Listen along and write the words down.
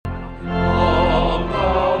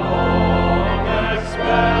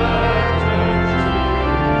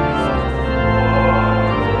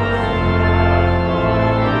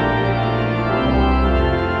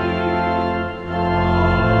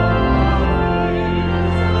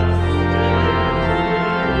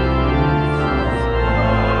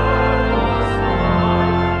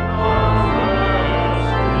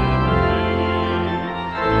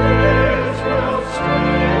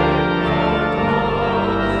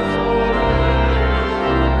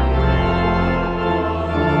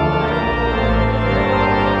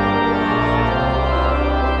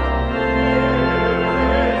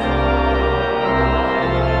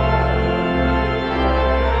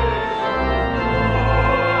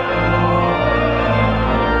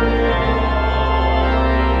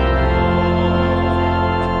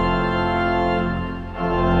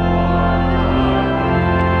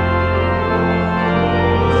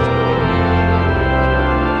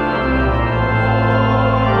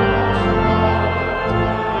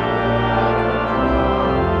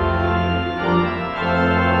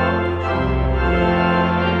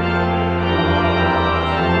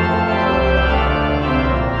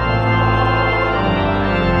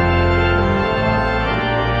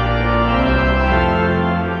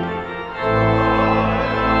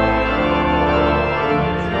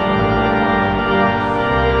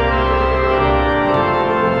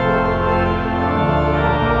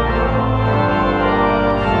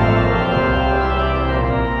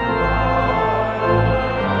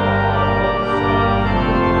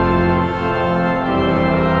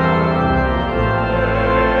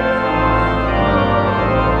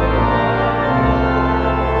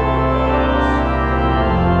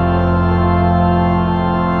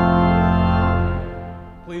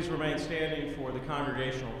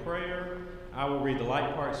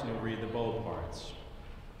parts, and you'll read the bold parts.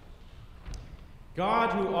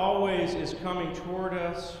 God, who always is coming toward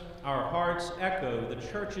us, our hearts echo the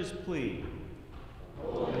church's plea.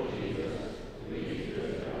 Holy Jesus, please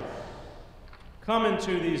visit us. Come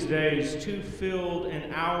into these days too filled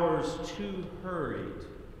and hours too hurried,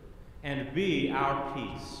 and be our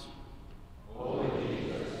peace. Holy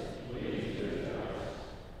Jesus, please visit us.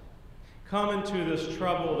 Come into this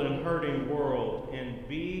troubled and hurting world, and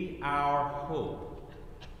be our hope.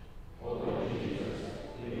 Holy Jesus,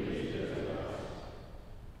 please visit us.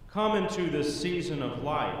 Come into this season of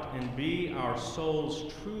light, and be our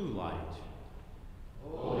soul's true light.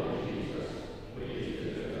 Holy Jesus, please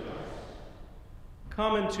visit us.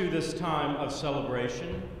 Come into this time of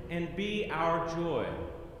celebration, and be our joy.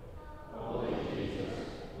 Holy Jesus,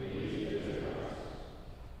 please visit us.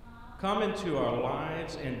 Come into our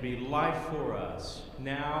lives and be life for us,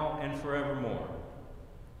 now and forevermore.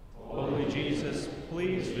 Holy Jesus,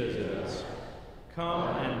 please visit us. Come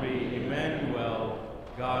and be Emmanuel,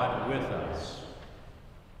 God with us.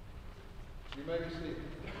 You may be seated.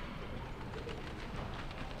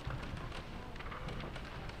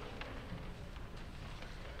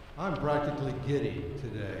 I'm practically giddy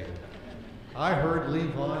today. I heard Lee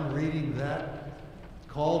Vaughn reading that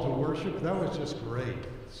call to worship. That was just great.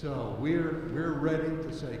 So we're ready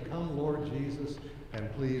to say, "Come, Lord Jesus, and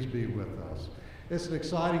please be with us." It's an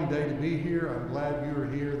exciting day to be here. I'm glad you are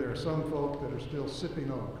here. There are some folk that are still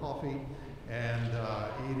sipping on coffee and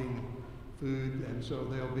eating food, and so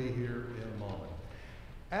they'll be here in a moment.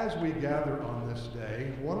 As we gather on this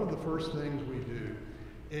day, one of the first things we do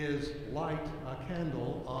is light a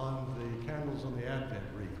candle on the candles on the Advent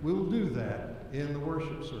wreath. We'll do that in the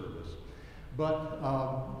worship service. But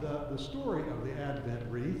the story of the Advent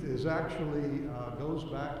wreath is actually goes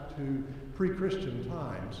back to pre-Christian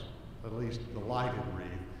times, at least the lighted wreath,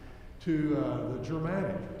 to the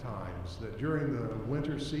Germanic times, that during the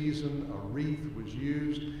winter season a wreath was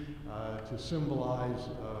used to symbolize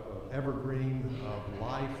evergreen of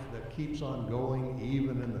life that keeps on going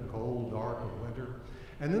even in the cold, dark of winter.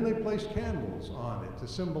 And then they placed candles on it to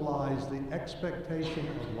symbolize the expectation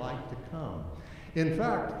of light to come. In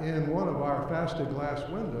fact, in one of our fasted glass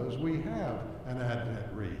windows, we have an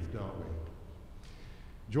Advent wreath, don't we?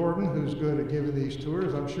 Jordan, who's good at giving these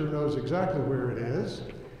tours, I'm sure knows exactly where it is.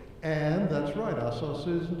 And that's right, I saw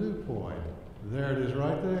Susan DuPoint. There it is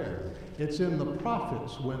right there. It's in the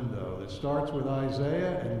prophet's window that starts with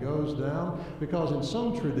Isaiah and goes down, because in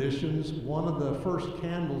some traditions, one of the first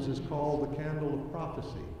candles is called the candle of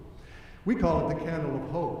prophecy. We call it the candle of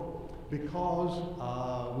hope because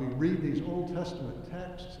we read these Old Testament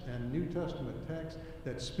texts and New Testament texts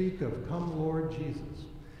that speak of "Come, Lord Jesus."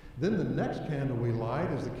 Then the next candle we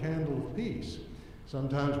light is the candle of peace.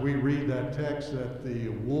 Sometimes we read that text that the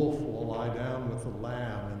wolf will lie down with the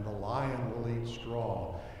lamb and the lion will eat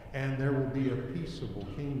straw, and there will be a peaceable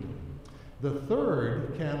kingdom. The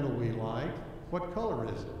third candle we light, what color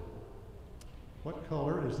is it? What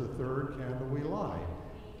color is the third candle we light?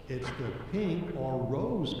 It's the pink or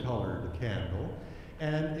rose-colored candle,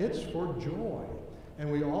 and it's for joy.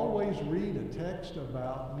 And we always read a text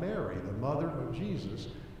about Mary, the mother of Jesus,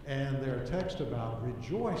 and there are texts about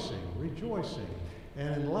rejoicing, rejoicing.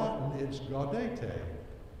 And in Latin, it's Gaudete.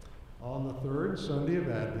 On the third Sunday of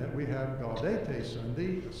Advent, we have Gaudete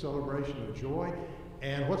Sunday, a celebration of joy.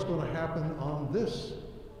 And what's going to happen on this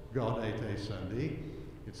Gaudete Sunday?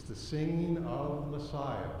 It's the singing of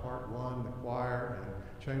Messiah, part one. The choir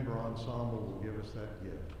and chamber ensemble will give us that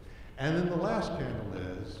gift. And then the last candle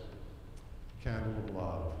is candle of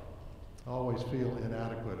love. I always feel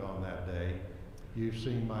inadequate on that day. You've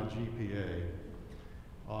seen my GPA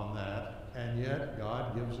on that. And yet,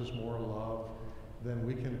 God gives us more love than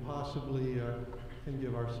we can possibly can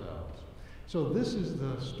give ourselves. So this is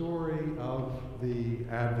the story of the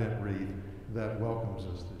Advent wreath that welcomes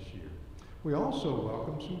us this year. We also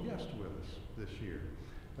welcome some guests with us this year.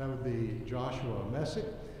 That would be Joshua Messick,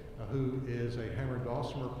 who is a hammer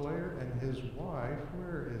dulcimer player, and his wife.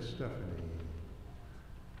 Where is Stephanie?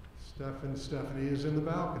 Stephanie is in the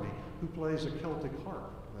balcony, who plays a Celtic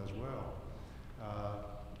harp as well.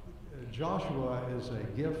 Joshua is a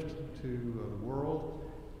gift to the world,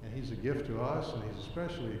 and he's a gift to us, and he's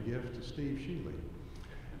especially a gift to Steve Shealy.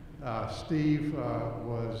 Steve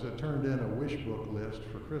was turned in a wish book list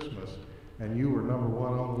for Christmas, and you were number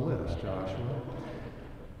one on the list, Joshua.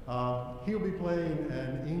 He'll be playing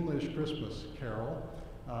an English Christmas carol,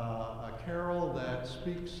 a carol that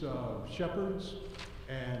speaks of shepherds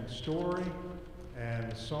and story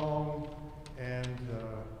and song and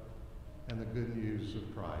the good news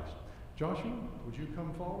of Christ. Joshua, would you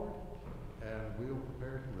come forward? And we'll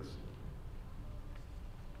prepare to listen.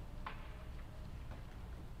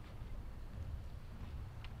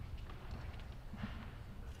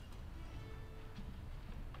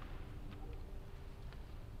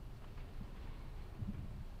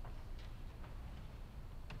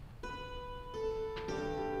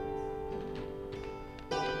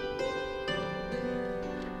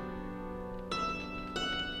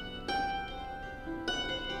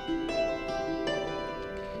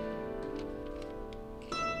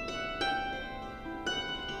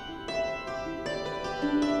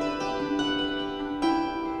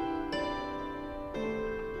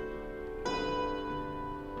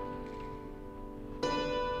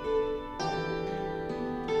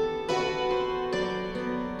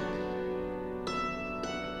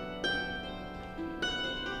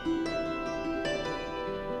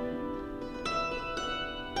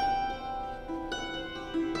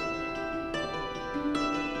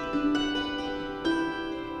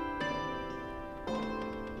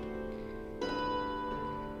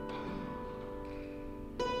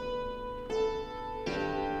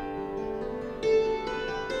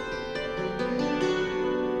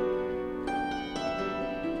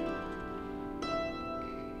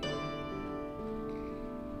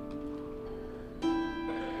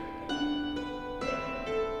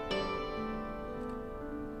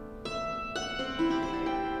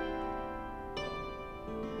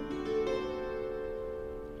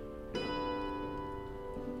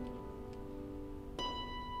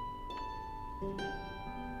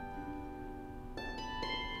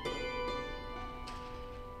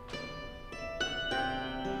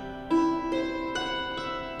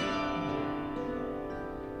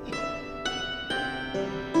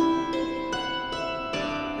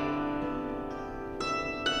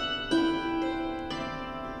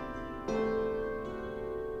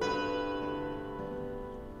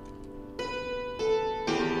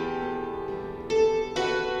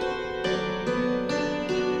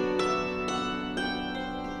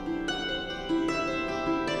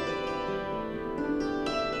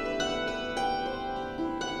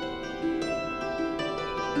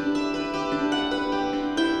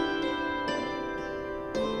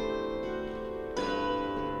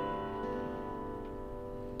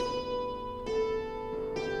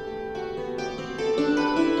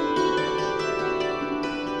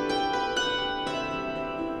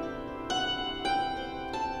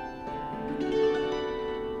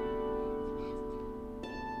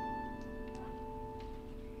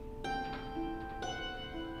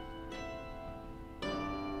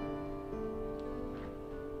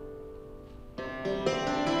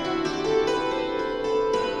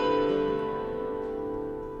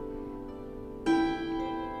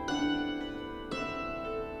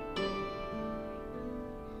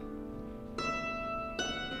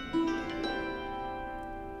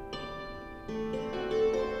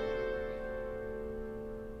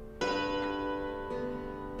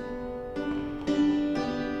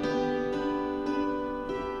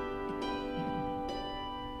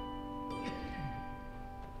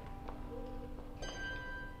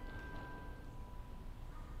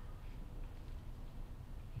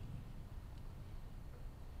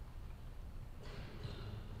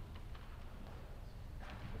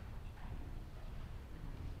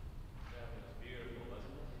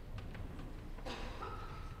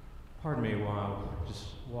 Pardon me while I just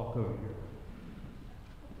walk over here.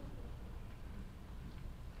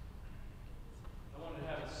 I want to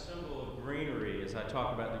have a symbol of greenery as I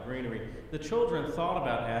talk about the greenery. The children thought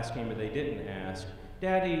about asking, but they didn't ask,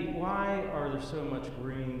 Daddy, why are there so much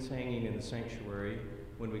greens hanging in the sanctuary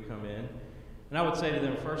when we come in? And I would say to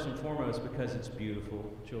them, first and foremost, because it's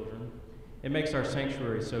beautiful, children. It makes our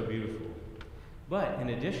sanctuary so beautiful. But in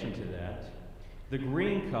addition to that, the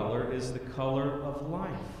green color is the color of life.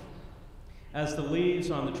 As the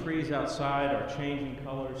leaves on the trees outside are changing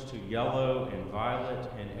colors to yellow and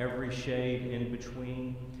violet and every shade in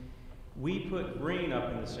between, we put green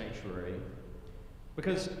up in the sanctuary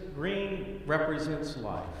because green represents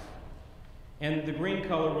life. And the green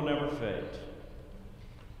color will never fade.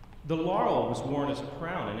 The laurel was worn as a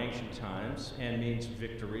crown in ancient times and means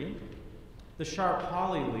victory. The sharp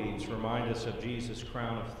holly leaves remind us of Jesus'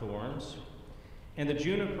 crown of thorns. And the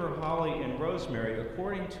juniper, holly, and rosemary,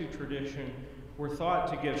 according to tradition, were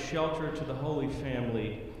thought to give shelter to the Holy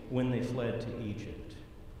Family when they fled to Egypt.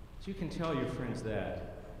 So you can tell your friends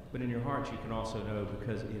that, but in your hearts you can also know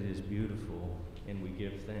because it is beautiful and we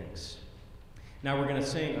give thanks. Now we're going to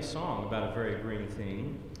sing a song about a very green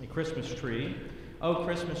theme, a Christmas tree. Oh,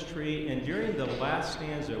 Christmas tree. And during the last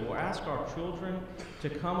stanza, we'll ask our children to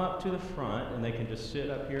come up to the front, and they can just sit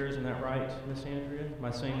up here. Isn't that right, Miss Andrea? Am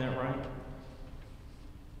I saying that right?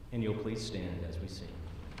 And you'll please stand as we sing.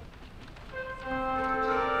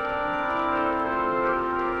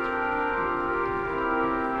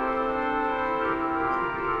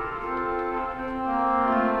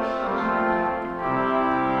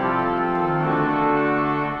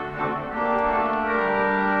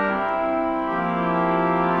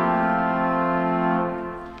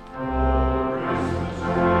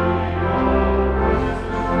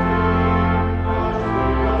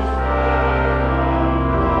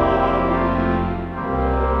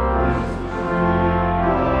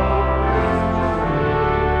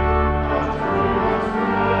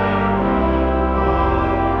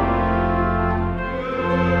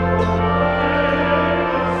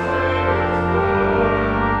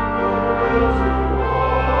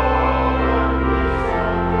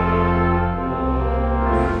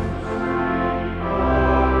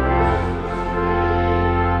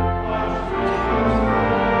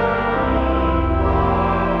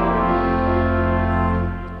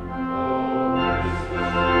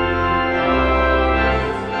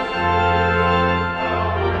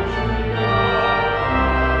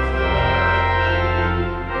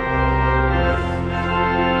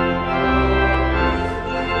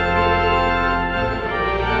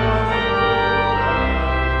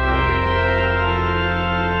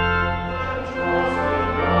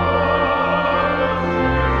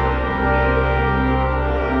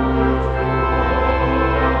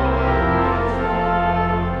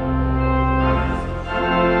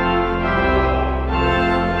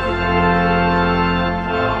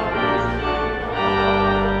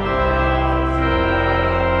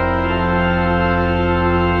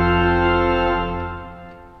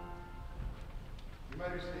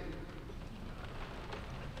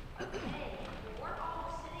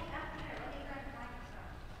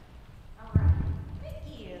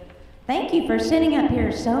 Thank you for sitting up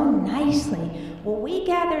here so nicely. Well, we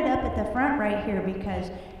gathered up at the front right here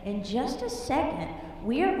because in just a second,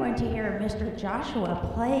 we are going to hear Mr.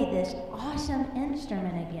 Joshua play this awesome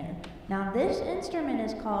instrument again. Now, this instrument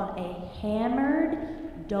is called a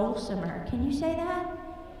hammered dulcimer. Can you say that?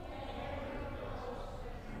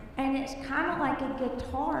 And it's kind of like a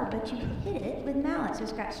guitar, but you hit it with mallets.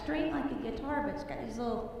 It's got string like a guitar, but it's got these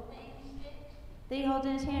little things that he holds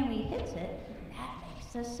in his hand when he hits it. That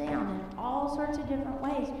makes a sound in all sorts of different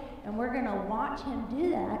ways. And we're going to watch him do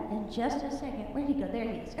that in just a second. Where'd he go? There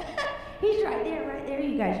he is. He's right there,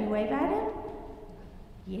 you guys. You wave at him?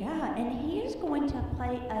 Yeah, and he is going to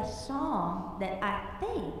play a song that I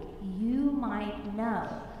think you might know.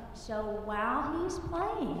 So while he's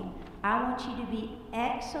playing, I want you to be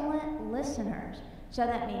excellent listeners. So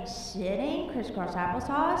that means sitting, crisscross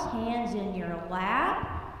applesauce, hands in your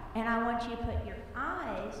lap, and I want you to put your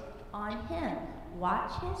eyes on him.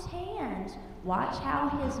 Watch his hands. Watch how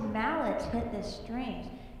his mallets hit the strings.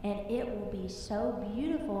 And it will be so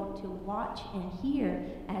beautiful to watch and hear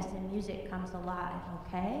as the music comes alive,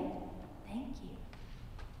 okay? Thank you.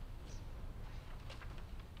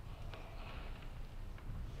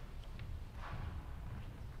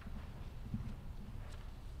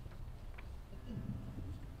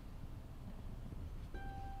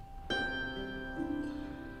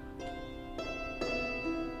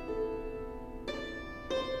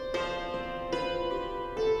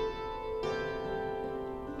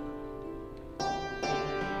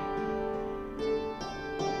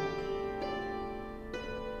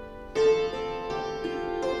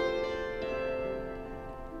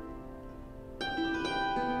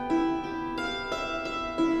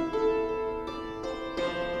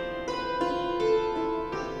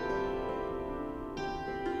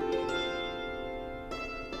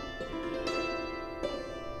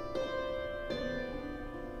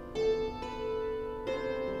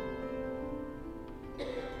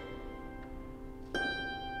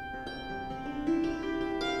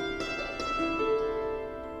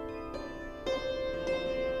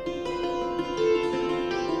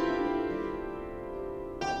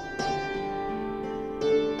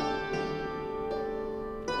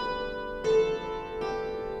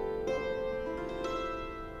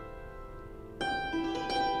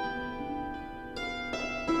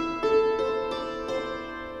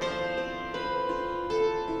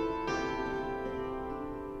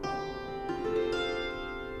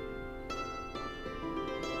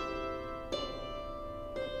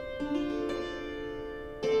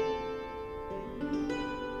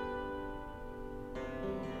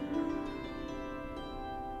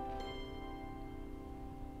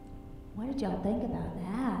 did y'all think about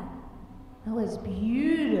that? That was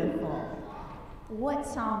beautiful. What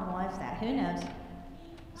song was that? Who knows?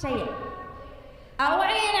 Say it.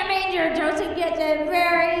 Away in a Manger. Joseph gets it.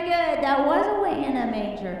 Very good. That was Away in a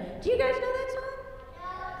Manger. Do you guys know that song?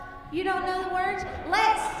 You don't know the words?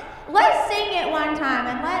 Let's sing it one time,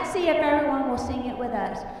 and let's see if everyone will sing it with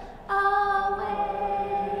us. Away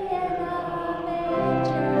in a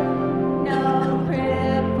manger, no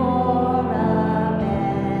crib for a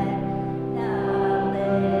bed, the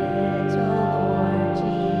little Lord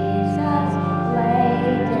Jesus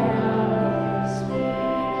laid down his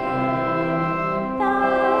sweet head. The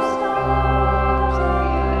stars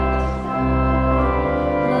in the sky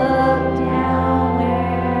looked down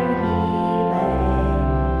where he lay.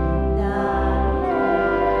 The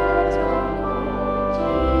little Lord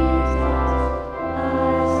Jesus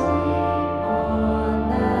asleep on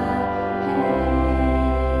the hay.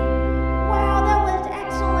 Wow, that was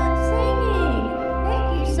excellent singing. Thank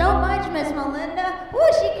you so much, Miss Melinda.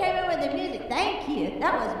 Ooh, she came in with the music. Thank you.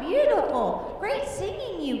 That was beautiful. Great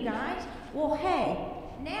singing, you guys. Well, hey,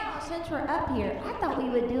 now since we're up here, I thought we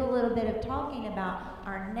would do a little bit of talking about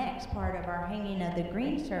our next part of our hanging of the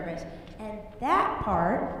green service. And that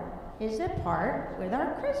part is the part with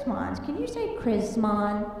our chrismons. Can you say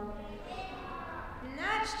chrismon? And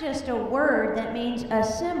that's just a word that means a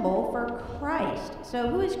symbol for Christ. So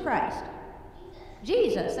who is Christ?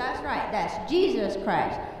 Jesus, that's right. That's Jesus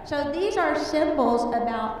Christ. So these are symbols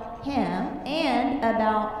about him and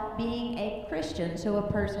about being a Christian, so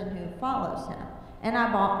a person who follows him. And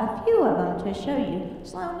I bought a few of them to show you.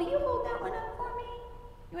 Sloan, will you hold that one up for me?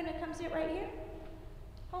 You want to come sit right here?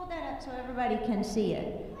 Hold that up so everybody can see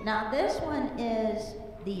it. Now this one is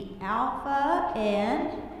the Alpha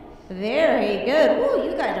and very good. Ooh,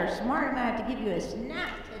 you guys are smart. I'm going to have to give you a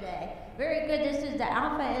snap today. Very good. This is the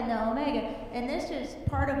Alpha and the Omega. And this is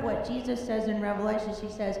part of what Jesus says in Revelation. He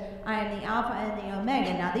says, I am the Alpha and the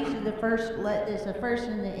Omega. Now these are the first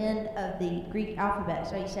and the end of the Greek alphabet.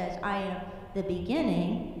 So he says, I am the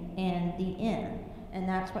beginning and the end. And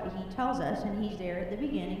that's what he tells us. And he's there at the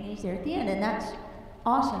beginning and he's there at the end. And that's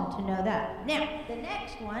awesome to know that. Now, the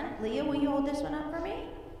next one, Leah, will you hold this one up for me?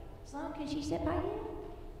 Sloan, can she sit by you?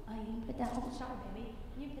 Oh, you can put that, oh, sorry, baby.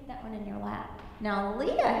 You put that one in your lap. Now,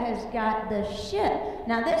 Leah has got the ship.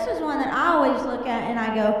 Now, this is one that I always look at and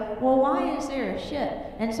I go, well, why is there a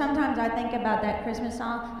ship? And sometimes I think about that Christmas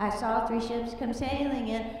song, I saw 3 ships come sailing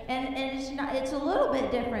in, and it's a little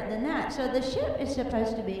bit different than that. So the ship is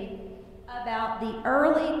supposed to be about the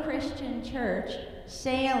early Christian church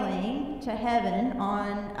sailing to heaven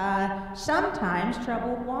on sometimes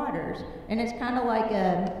troubled waters. And it's kind of like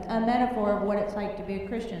a metaphor of what it's like to be a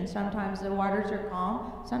Christian. Sometimes the waters are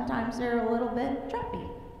calm, sometimes they're a little bit choppy,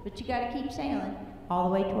 but you got to keep sailing all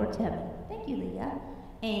the way towards heaven. Thank you, Leah.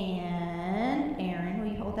 And Aaron,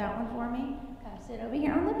 will you hold that one for me? I'll sit over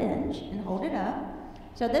here on the bench and hold it up.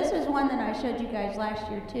 So this is one that I showed you guys last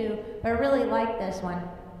year too, but I really like this one.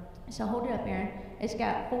 So hold it up, Aaron. It's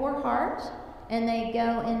got 4 hearts, and they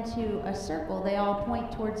go into a circle. They all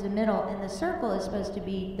point towards the middle, and the circle is supposed to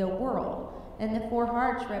be the world. And the 4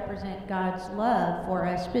 hearts represent God's love for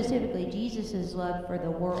us, specifically Jesus' love for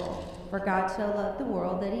the world. For God so loved the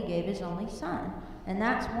world that he gave his only son. And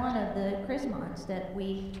that's one of the chrismons that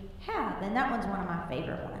we have, and that one's one of my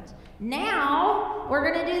favorite ones. Now, we're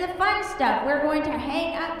going to do the fun stuff. We're going to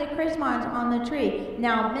hang up the chrismons on the tree.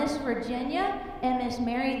 Now, Miss Virginia and Miss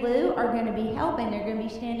Mary Lou are going to be helping. They're going to be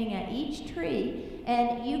standing at each tree.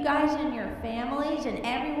 And you guys and your families and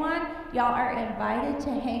everyone, y'all are invited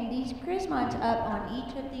to hang these chrismons up on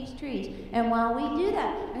each of these trees. And while we do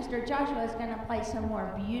that, Mr. Joshua is going to play some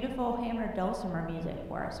more beautiful hammered dulcimer music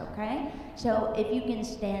for us, okay? So if you can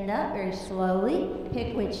stand up very slowly,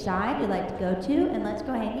 pick which side you'd like to go to, and let's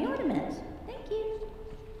go hang the ornaments. Thank you.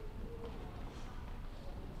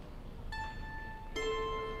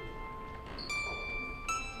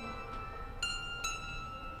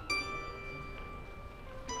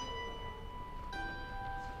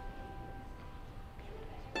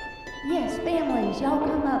 Yes, families, y'all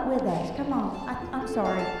come up with us. Come on. I'm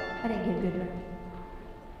sorry. I didn't get a good one.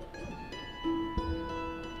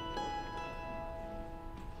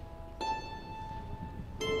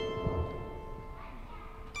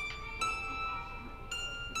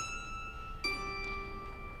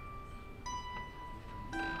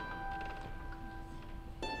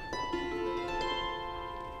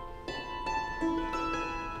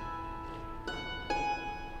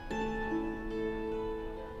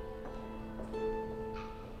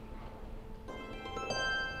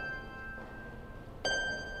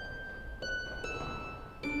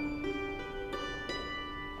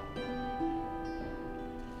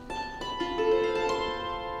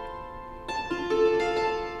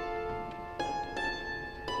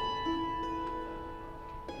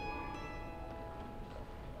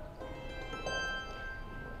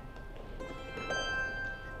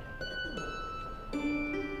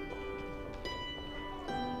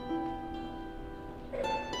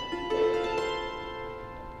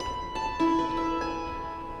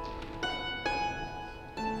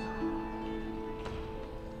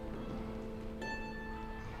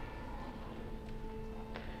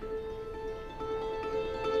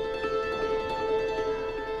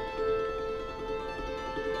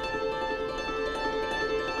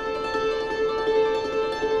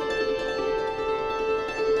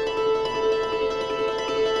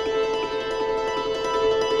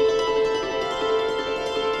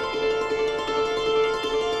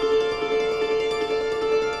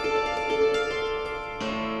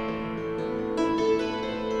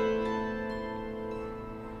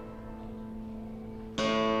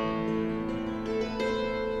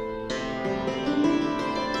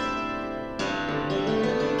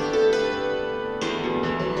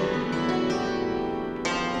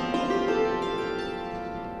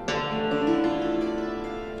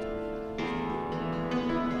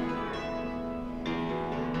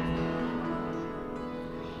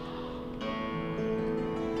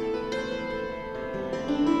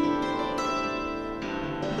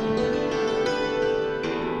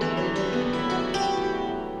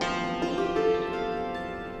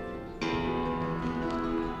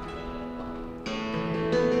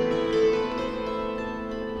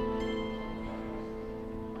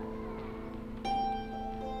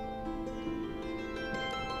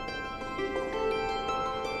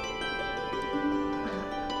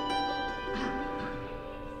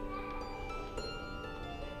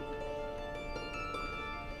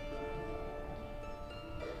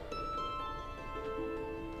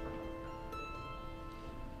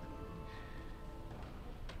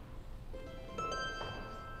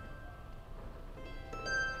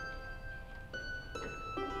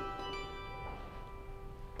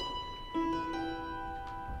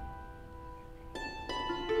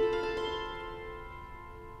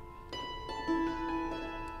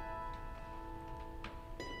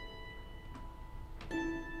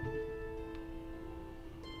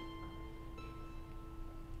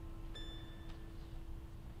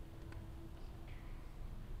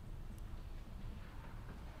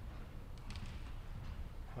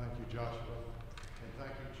 Joshua. And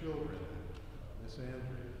thank you, children. Miss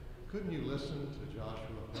Andrea, couldn't you listen to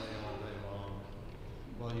Joshua play all day long?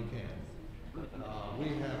 Well, you can.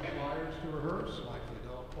 We have choirs to rehearse, like the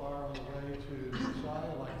adult choir on the way to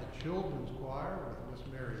Messiah, like the children's choir with Miss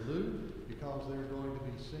Mary Lou, because they're going to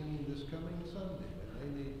be singing this coming Sunday, and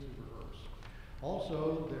they need to rehearse.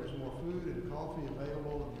 Also, there's more food and coffee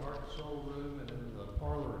available in the Art and Soul room, and in the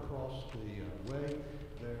parlor across the way,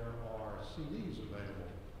 there are CDs available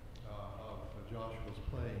of Joshua's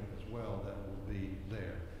playing as well that will be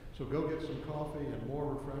there. So go get some coffee and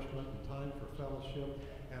more refreshment and time for fellowship.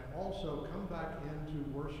 And also come back into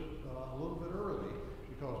worship a little bit early,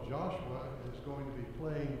 because Joshua is going to be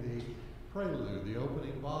playing the prelude, the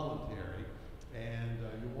opening voluntary, and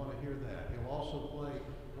you'll want to hear that. He'll also play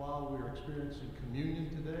while we're experiencing communion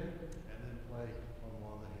today, and then play on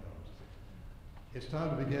one of the hymns. It's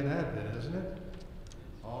time to begin Advent, isn't it?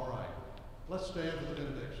 All right. Let's stand for the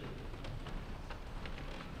benediction.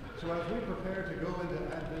 So as we prepare to go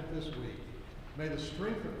into Advent this week, may the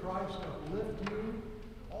strength of Christ uplift you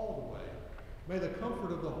all the way. May the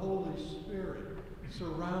comfort of the Holy Spirit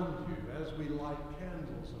surround you as we light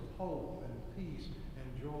candles of hope and peace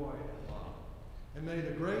and joy and love. And may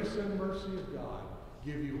the grace and mercy of God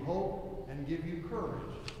give you hope and give you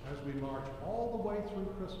courage as we march all the way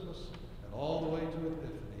through Christmas and all the way to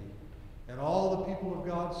Epiphany. And all the people of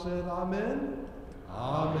God said, Amen?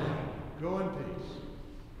 Amen. Go in peace.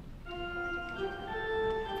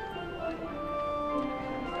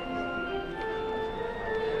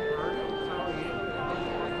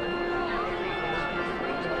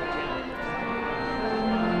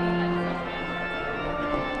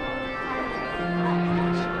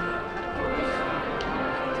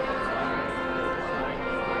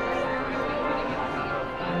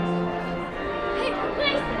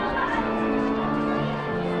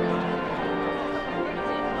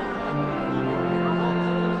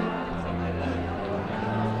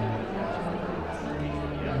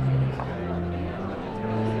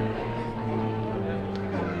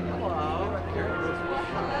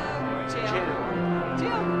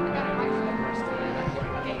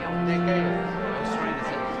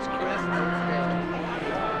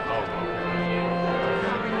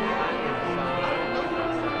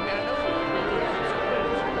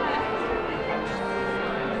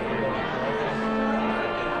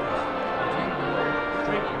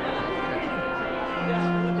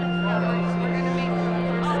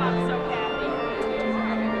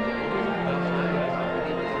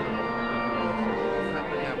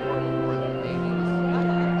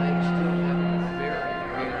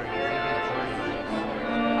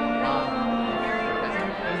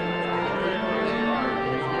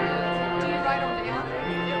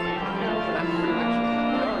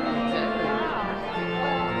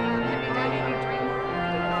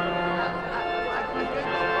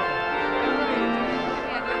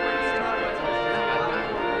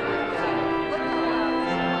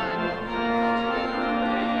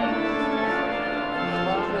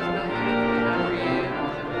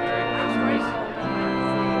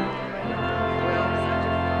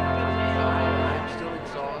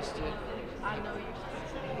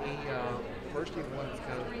 First we wanted to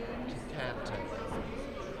go to Canton,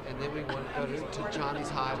 and then we wanted to go to Johnny's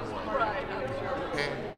Hideaway. And